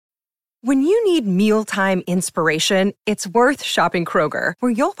When you need mealtime inspiration, it's worth shopping Kroger,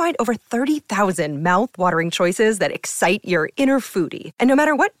 where you'll find over 30,000 mouth-watering choices that excite your inner foodie. And no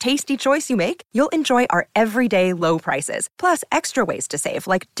matter what tasty choice you make, you'll enjoy our everyday low prices, plus extra ways to save,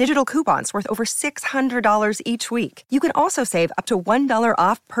 like digital coupons worth over $600 each week. You can also save up to $1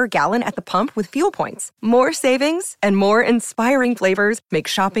 off per gallon at the pump with fuel points. More savings and more inspiring flavors make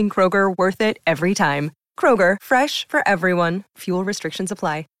shopping Kroger worth it every time. Kroger, fresh for everyone. Fuel restrictions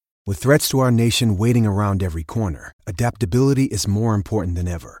apply. With threats to our nation waiting around every corner, adaptability is more important than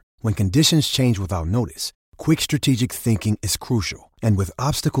ever. When conditions change without notice, quick strategic thinking is crucial. And with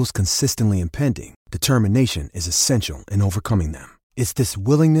obstacles consistently impending, determination is essential in overcoming them. It's this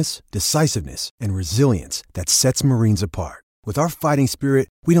willingness, decisiveness, and resilience that sets Marines apart. With our fighting spirit,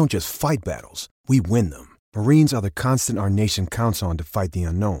 we don't just fight battles, we win them. Marines are the constant our nation counts on to fight the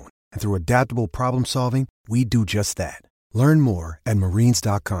unknown. And through adaptable problem solving, we do just that. Learn more at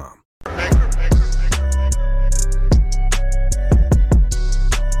marines.com.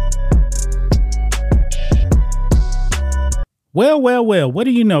 Well, what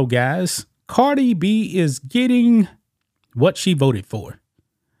do you know, guys? Cardi B is getting what she voted for.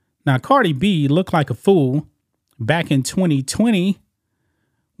 Now, Cardi B looked like a fool back in 2020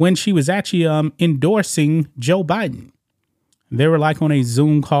 when she was actually endorsing Joe Biden. They were like on a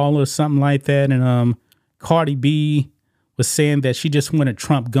Zoom call or something like that, and Cardi B was saying that she just wanted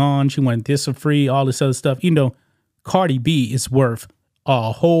Trump gone. She wanted this for free, all this other stuff. You know, Cardi B is worth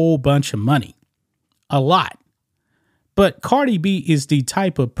a whole bunch of money. A lot. But Cardi B is the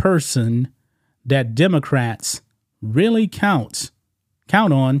type of person that Democrats really count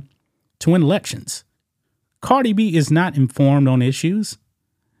on to win elections. Cardi B is not informed on issues.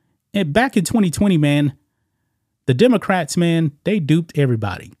 And back in 2020, man, the Democrats, man, they duped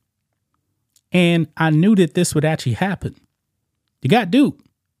everybody. And I knew that this would actually happen. You got duped.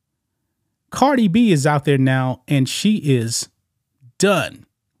 Cardi B is out there now, and she is done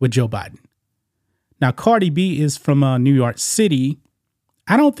with Joe Biden. Now, Cardi B is from New York City.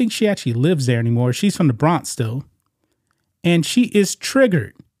 I don't think she actually lives there anymore. She's from the Bronx, though. And she is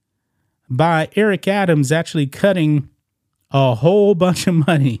triggered by Eric Adams actually cutting a whole bunch of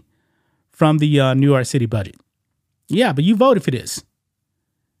money from the New York City budget. Yeah, but you voted for this.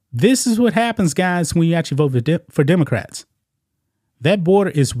 This is what happens, guys, when you actually vote for Democrats. That border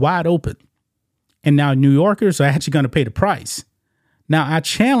is wide open. And now New Yorkers are actually going to pay the price. Now, I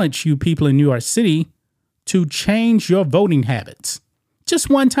challenge you people in New York City to change your voting habits. Just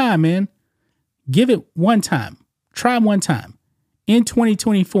one time, man. Give it one time. Try one time in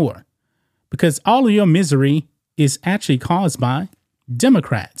 2024. Because all of your misery is actually caused by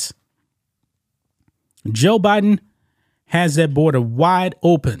Democrats. Joe Biden has that border wide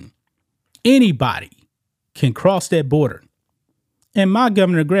open. Anybody can cross that border. And my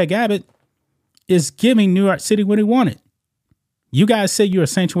governor, Greg Abbott, is giving New York City what he wanted. You guys say you're a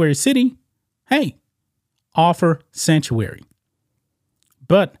sanctuary city. Hey, offer sanctuary.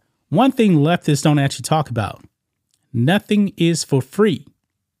 But one thing leftists don't actually talk about. Nothing is for free.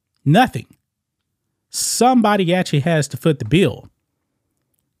 Nothing. Somebody actually has to foot the bill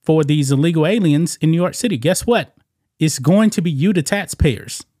for these illegal aliens in New York City. Guess what? It's going to be you, the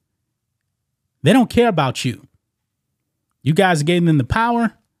taxpayers. They don't care about you. You guys gave them the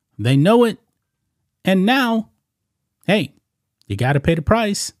power. They know it. And now, hey, you got to pay the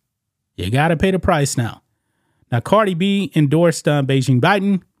price. You got to pay the price now. Now, Cardi B endorsed Beijing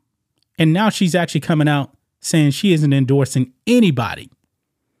Biden. And now she's actually coming out saying she isn't endorsing anybody.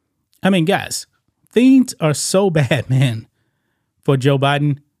 I mean, guys, things are so bad, man, for Joe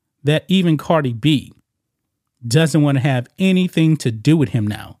Biden that even Cardi B doesn't want to have anything to do with him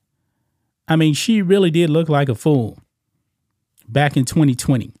now. I mean, she really did look like a fool back in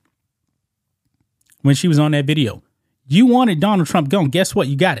 2020 when she was on that video. You wanted Donald Trump gone. Guess what?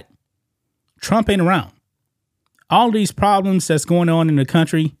 You got it. Trump ain't around. All these problems that's going on in the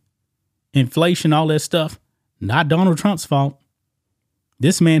country, inflation, all that stuff, not Donald Trump's fault.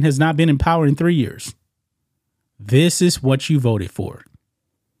 This man has not been in power in 3 years. This is what you voted for.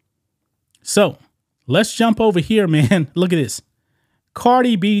 So let's jump over here, man. Look at this.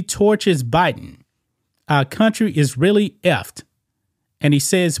 Cardi B torches Biden. Our country is really effed. And he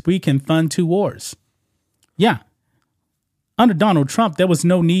says we can fund 2 wars. Yeah. Under Donald Trump, there was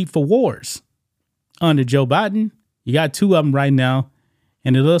no need for wars. Under Joe Biden, you got 2 of them right now.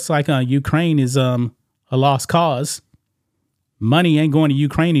 And it looks like Ukraine is a lost cause. Money ain't going to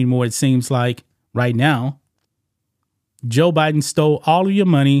Ukraine anymore, it seems like, right now. Joe Biden stole all of your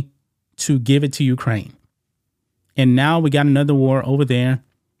money to give it to Ukraine. And now we got another war over there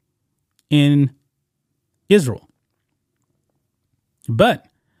in Israel. But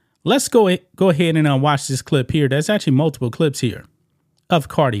Let's go ahead and watch this clip here. There's actually multiple clips here of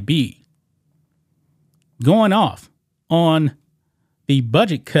Cardi B going off on the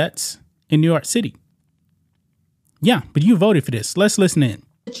budget cuts in New York City. Yeah, but you voted for this. Let's listen in.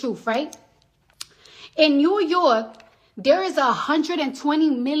 The truth, right? In New York, there is a 120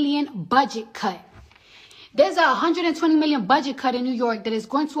 million budget cut. There's a 120 million budget cut in New York that is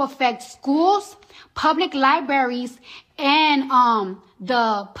going to affect schools, public libraries, and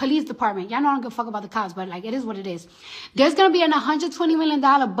the police department. Y'all know I don't give a fuck about the cops, but like it is what it is. There's going to be an $120 million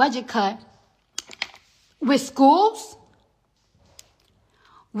budget cut with schools,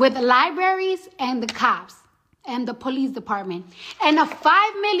 with libraries, and the cops, and the police department. And a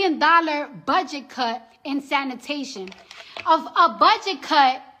 $5 million budget cut in sanitation. Of a budget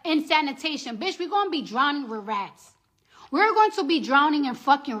cut in sanitation. Bitch, we're going to be drowning with rats. We're going to be drowning in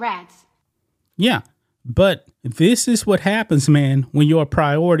fucking rats. Yeah, but this is what happens, man, when your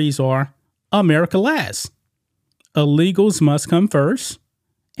priorities are America last. Illegals must come first.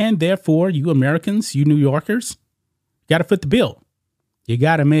 And therefore, you Americans, you New Yorkers, got to foot the bill. You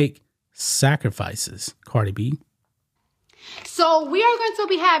got to make sacrifices, Cardi B. So we are going to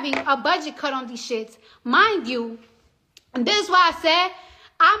be having a budget cut on these shits. Mind you, and this is why I said,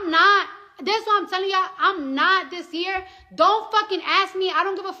 this is why I'm telling y'all, I'm not this year. Don't fucking ask me. I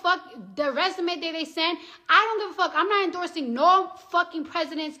don't give a fuck the resume that they send. I don't give a fuck. I'm not endorsing no fucking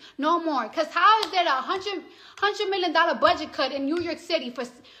presidents no more. Because how is there a $100 million budget cut in New York City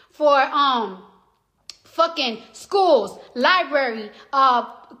for fucking schools, library,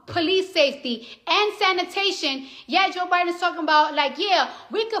 police safety, and sanitation? Yeah, Joe Biden's talking about, like, yeah,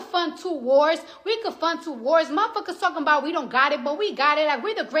 we could fund two wars. We could fund two wars. Motherfuckers talking about we don't got it, but we got it. Like,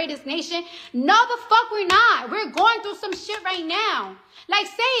 we're the greatest nation. No, the fuck we're not. We're going through some shit right now. Like,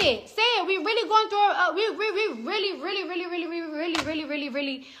 say it. Say it. We're really going through, we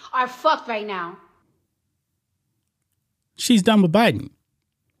really are fucked right now. She's done with Biden.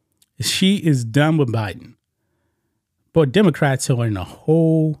 She is done with Biden. But Democrats are in a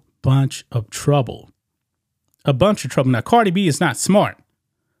whole bunch of trouble. A bunch of trouble. Now, Cardi B is not smart.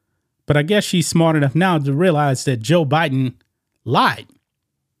 But I guess she's smart enough now to realize that Joe Biden lied.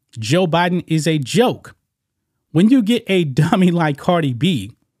 Joe Biden is a joke. When you get a dummy like Cardi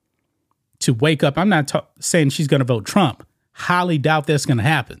B to wake up, I'm not saying she's going to vote Trump. Highly doubt that's going to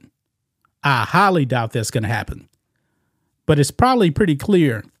happen. I highly doubt that's going to happen. But it's probably pretty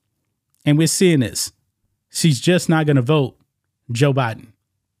clear, and we're seeing this, she's just not going to vote Joe Biden.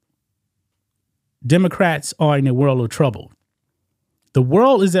 Democrats are in a world of trouble. The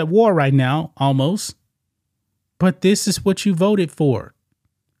world is at war right now, almost. But this is what you voted for,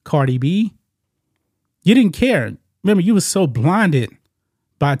 Cardi B. You didn't care. Remember, you were so blinded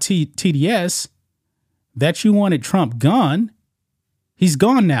by TDS that you wanted Trump gone. He's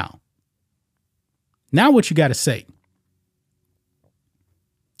gone now. Now what you got to say?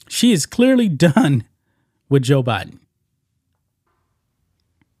 She is clearly done with Joe Biden.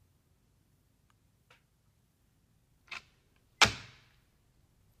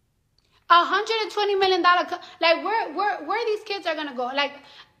 $120 million. Like, where these kids are gonna go? Like,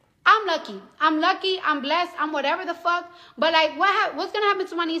 I'm lucky. I'm blessed. I'm whatever the fuck. But like, what's gonna happen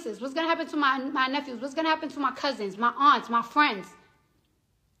to my nieces? What's gonna happen to my nephews? What's gonna happen to my cousins, my aunts, my friends?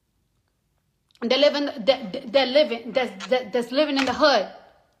 That's living in the hood.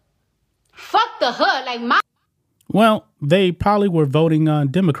 Fuck the hood. Well, they probably were voting on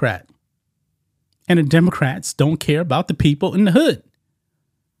Democrat. And the Democrats don't care about the people in the hood.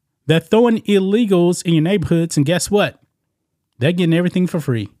 They're throwing illegals in your neighborhoods, and guess what? They're getting everything for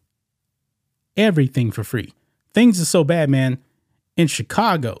free. Everything for free. Things are so bad, man. In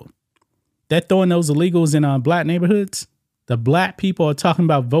Chicago, they're throwing those illegals in black neighborhoods. The black people are talking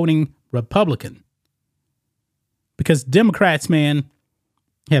about voting Republican. Because Democrats, man,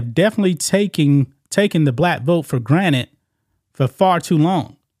 have definitely taken the black vote for granted for far too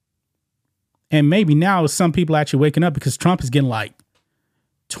long. And maybe now some people actually waking up because Trump is getting like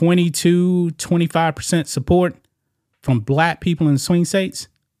 22-25% support from black people in swing states.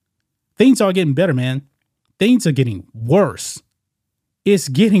 Things are getting better, man. Things are getting worse. It's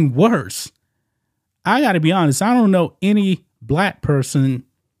getting worse. I got to be honest. I don't know any black person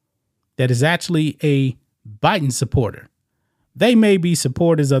that is actually a Biden supporter. They may be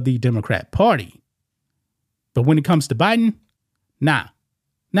supporters of the Democrat Party. But when it comes to Biden, nah.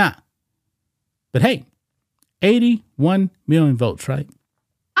 But hey, 81 million votes, right?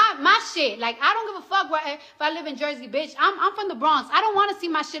 My shit. Like, I don't give a fuck if I live in Jersey, bitch. I'm from the Bronx. I don't want to see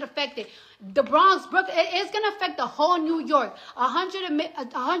my shit affected. The Bronx, Brooklyn, it's going to affect the whole New York.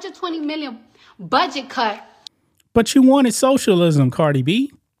 120 million budget cut. But you wanted socialism, Cardi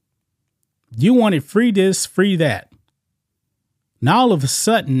B. You wanted free this, free that. Now all of a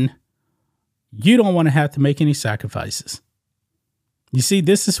sudden, you don't want to have to make any sacrifices. You see,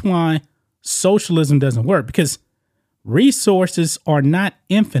 this is why socialism doesn't work, because resources are not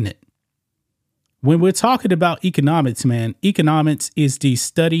infinite. When we're talking about economics, man, economics is the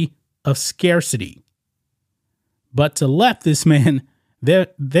study of scarcity. But to leftists, man,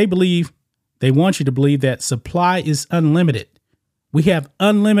 they want you to believe that supply is unlimited. We have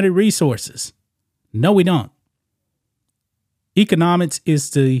unlimited resources. No, we don't. Economics is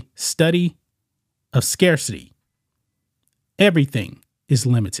the study of scarcity. Everything is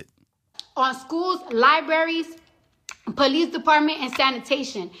limited. On schools, libraries, police department, and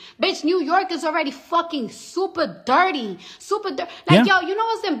sanitation. Bitch, New York is already fucking super dirty. Like, yo, you know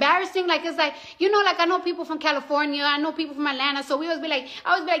what's embarrassing? Like, it's like, you know, like I know people from California, I know people from Atlanta, so I always be like,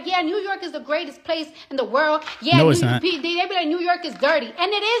 yeah, New York is the greatest place in the world. Yeah, no, it's not. They be like, New York is dirty.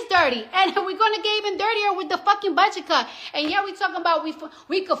 And it is dirty. And we're going to get even dirtier with the fucking budget cut. And yeah, we talking about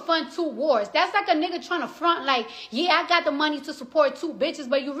we could fund 2 wars. That's like a nigga trying to front like, yeah, I got the money to support 2 bitches,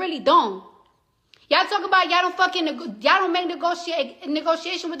 but you really don't. Y'all talk about y'all don't make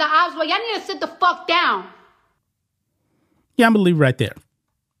negotiation with the ops. Well, y'all need to sit the fuck down. Yeah, I'm gonna leave right there.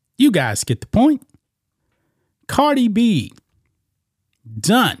 You guys get the point. Cardi B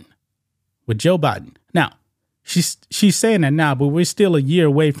done with Joe Biden. Now, she's saying that now, but we're still a year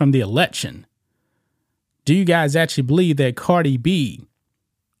away from the election. Do you guys actually believe that Cardi B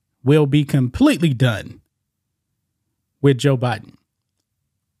will be completely done with Joe Biden?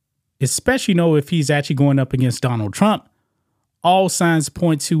 Especially, if he's actually going up against Donald Trump. All signs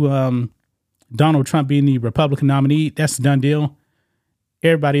point to Donald Trump being the Republican nominee. That's a done deal.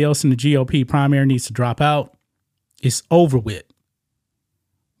 Everybody else in the GOP primary needs to drop out. It's over with.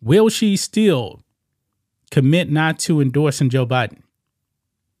 Will she still commit not to endorsing Joe Biden?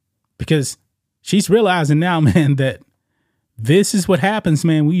 Because she's realizing now, man, that this is what happens,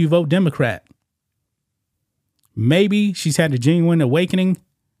 man, when you vote Democrat. Maybe she's had a genuine awakening.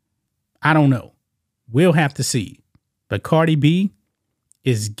 I don't know. We'll have to see. But Cardi B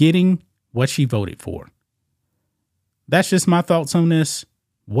is getting what she voted for. That's just my thoughts on this.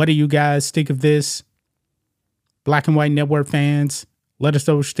 What do you guys think of this? Black and White Network fans, let us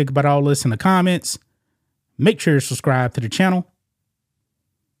know what you think about all this in the comments. Make sure to subscribe to the channel.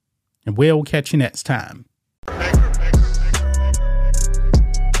 And we'll catch you next time.